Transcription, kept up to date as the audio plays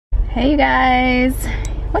Hey you guys,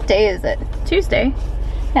 what day is it? Tuesday.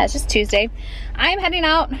 Yeah, it's just Tuesday. I'm heading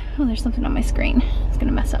out. Oh, there's something on my screen. It's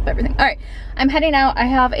gonna mess up everything. All right, I'm heading out. I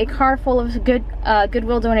have a car full of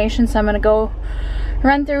Goodwill donations, so I'm gonna go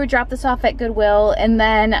run through, drop this off at Goodwill, and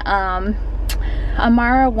then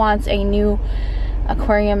Amara wants a new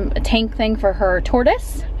aquarium tank thing for her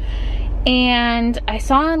tortoise. And I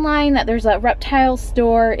saw online that there's a reptile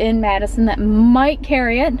store in Madison that might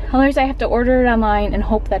carry it. Otherwise, I have to order it online and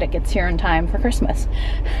hope that it gets here in time for Christmas.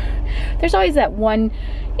 There's always that one,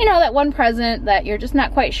 you know, that one present that you're just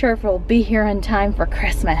not quite sure if it will be here in time for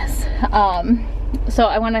Christmas. So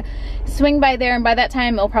I want to swing by there, and by that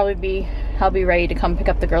time I'll be ready to come pick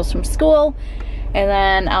up the girls from school, and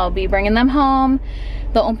then I'll be bringing them home.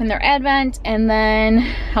 They'll open their advent, and then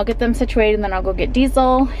I'll get them situated, and then I'll go get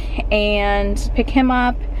Diesel and pick him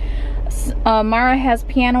up. Mara has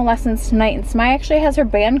piano lessons tonight, and Smai actually has her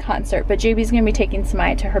band concert, but JB's gonna be taking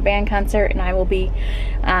Smai to her band concert, and I will be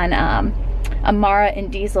on Mara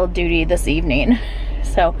and Diesel duty this evening.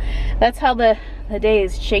 So that's how the day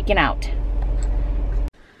is shaking out.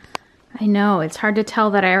 I know, it's hard to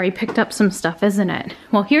tell that I already picked up some stuff, isn't it?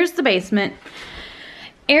 Well, here's the basement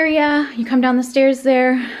area. You come down the stairs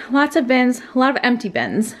there, lots of bins, a lot of empty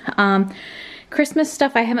bins. Christmas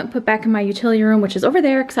stuff I haven't put back in my utility room, which is over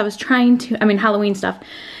there, because I was trying to, Halloween stuff,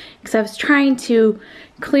 because I was trying to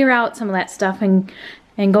clear out some of that stuff and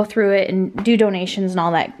go through it and do donations and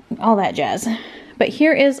all that jazz. But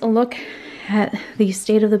here is a look at the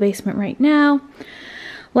state of the basement right now.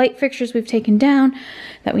 Light fixtures we've taken down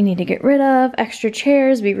that we need to get rid of. Extra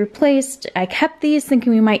chairs we replaced. I kept these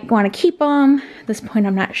thinking we might want to keep them. At this point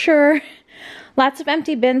I'm not sure. Lots of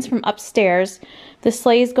empty bins from upstairs. The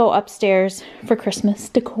sleighs go upstairs for Christmas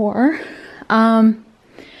decor.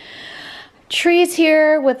 Trees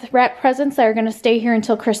here with wrapped presents that are going to stay here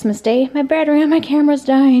until Christmas Day. My battery on my camera's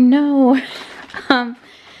dying. No.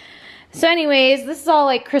 So anyways, this is all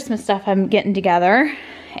like Christmas stuff I'm getting together.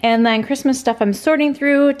 And then Christmas stuff I'm sorting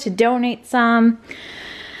through to donate some.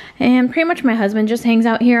 And pretty much my husband just hangs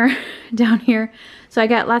out here, down here. So I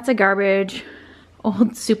got lots of garbage,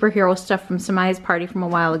 old superhero stuff from Samai's party from a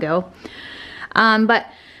while ago. But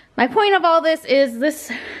my point of all this is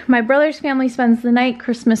my brother's family spends the night,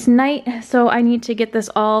 Christmas night. So I need to get this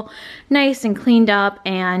all nice and cleaned up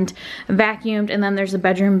and vacuumed. And then there's a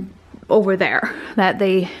bedroom over there that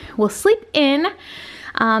they will sleep in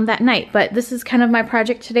that night. But this is kind of my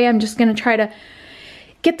project today. I'm just gonna try to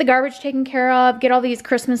get the garbage taken care of, get all these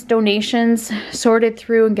Christmas donations sorted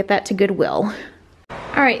through, and get that to Goodwill.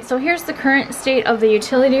 All right, so here's the current state of the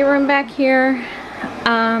utility room back here.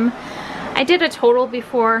 I did a total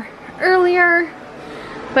before earlier,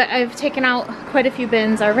 but I've taken out quite a few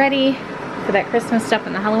bins already for that Christmas stuff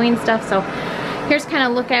and the Halloween stuff. So here's kind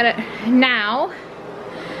of look at it now.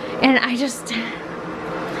 And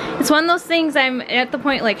it's one of those things I'm at the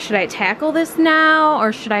point like, should I tackle this now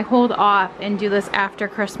or should I hold off and do this after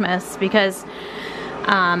Christmas? Because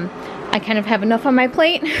I kind of have enough on my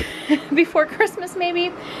plate before Christmas maybe,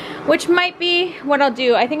 which might be what I'll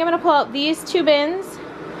do. I think I'm gonna pull out these two bins,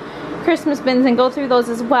 Christmas bins, and go through those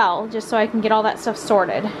as well, just so I can get all that stuff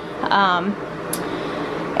sorted. And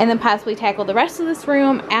then possibly tackle the rest of this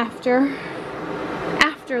room after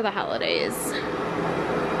the holidays.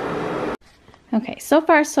 Okay, so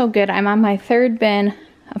far so good. I'm on my third bin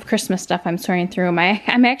of Christmas stuff I'm sorting through.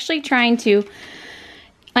 I'm actually trying to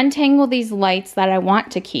untangle these lights that I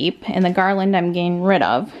want to keep, and the garland I'm getting rid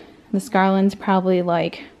of. This garland's probably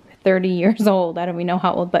like 30 years old. I don't even know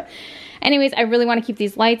how old, but anyways, I really want to keep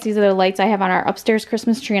these lights. These are the lights I have on our upstairs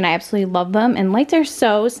Christmas tree, and I absolutely love them. And lights are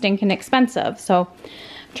so stinking expensive, so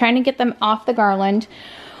I'm trying to get them off the garland.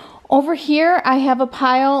 Over here, I have a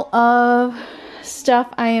pile of stuff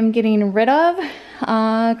I am getting rid of,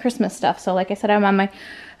 Christmas stuff. So like I said, I'm on my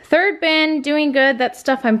third bin, doing good. That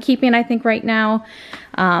stuff I'm keeping, I think, right now,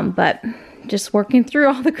 but just working through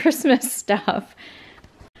all the Christmas stuff.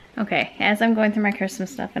 Okay, as I'm going through my Christmas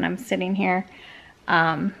stuff and I'm sitting here,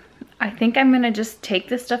 I think I'm gonna just take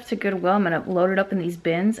this stuff to Goodwill. I'm gonna load it up in these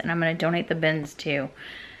bins, and I'm gonna donate the bins too.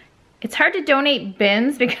 It's hard to donate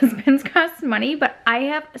bins because bins cost money, but I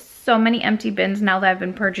have so many empty bins now that I've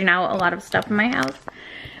been purging out a lot of stuff in my house.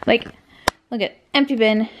 Like, look at empty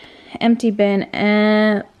bin,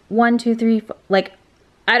 and 1, 2, 3, 4, like,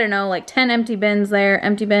 I don't know, like 10 empty bins there,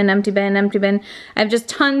 empty bin, empty bin, empty bin. I have just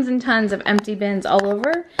tons and tons of empty bins all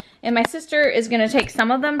over. And my sister is gonna take some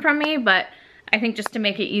of them from me, but I think just to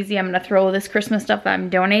make it easy, I'm gonna throw this Christmas stuff that I'm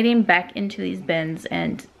donating back into these bins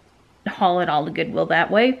and haul it all to Goodwill that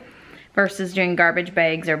way, versus doing garbage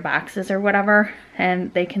bags or boxes or whatever,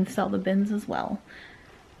 and they can sell the bins as well.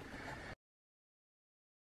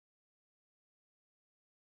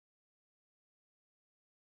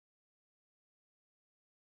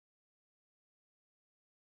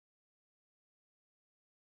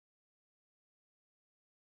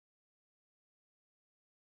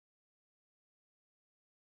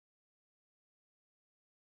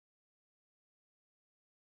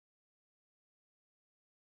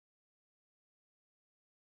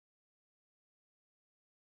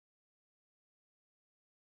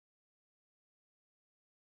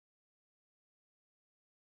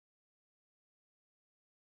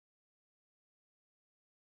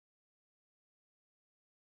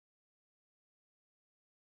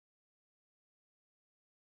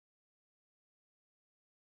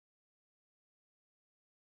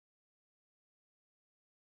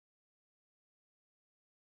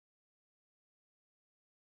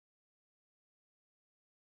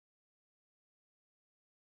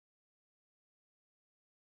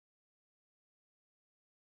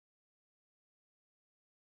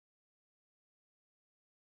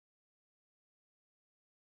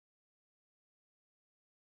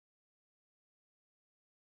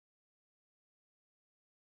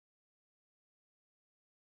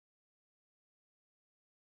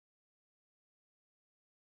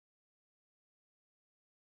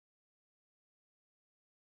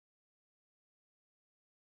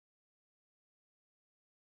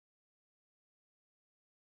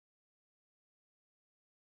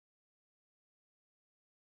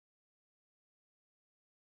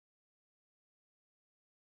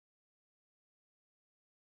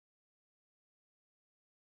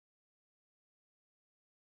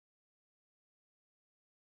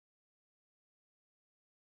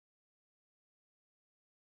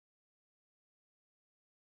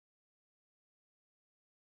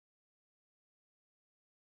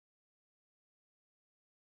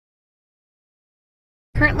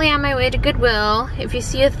 Currently on my way to Goodwill. If you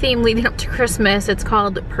see a theme leading up to Christmas, it's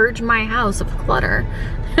called Purge My House of Clutter.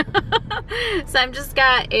 So I've just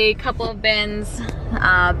got a couple of bins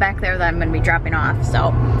back there that I'm gonna be dropping off.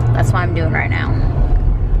 So that's what I'm doing right now.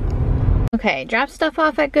 Okay, drop stuff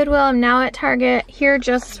off at Goodwill. I'm now at Target here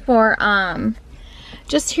just for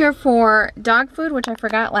dog food, which I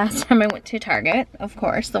forgot last time I went to Target, of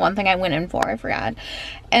course. The one thing I went in for, I forgot.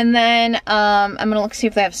 And then I'm gonna look see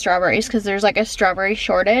if they have strawberries, because there's like a strawberry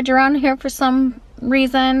shortage around here for some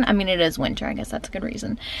reason. I mean, it is winter, I guess that's a good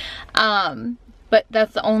reason. But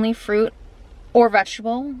that's the only fruit or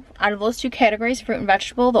vegetable out of those two categories, fruit and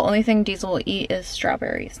vegetable. The only thing Diesel will eat is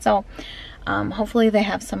strawberries. So hopefully they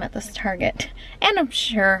have some at this Target. And I'm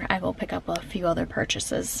sure I will pick up a few other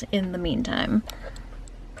purchases in the meantime.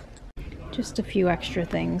 Just a few extra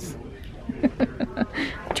things. I'm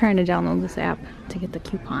trying to download this app to get the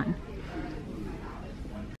coupon.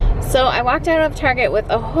 So I walked out of Target with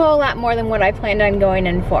a whole lot more than what I planned on going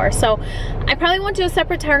in for. So I probably won't do a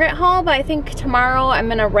separate Target haul, but I think tomorrow I'm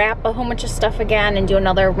gonna wrap a whole bunch of stuff again and do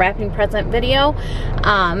another wrapping present video.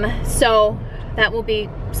 So that will be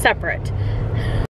separate.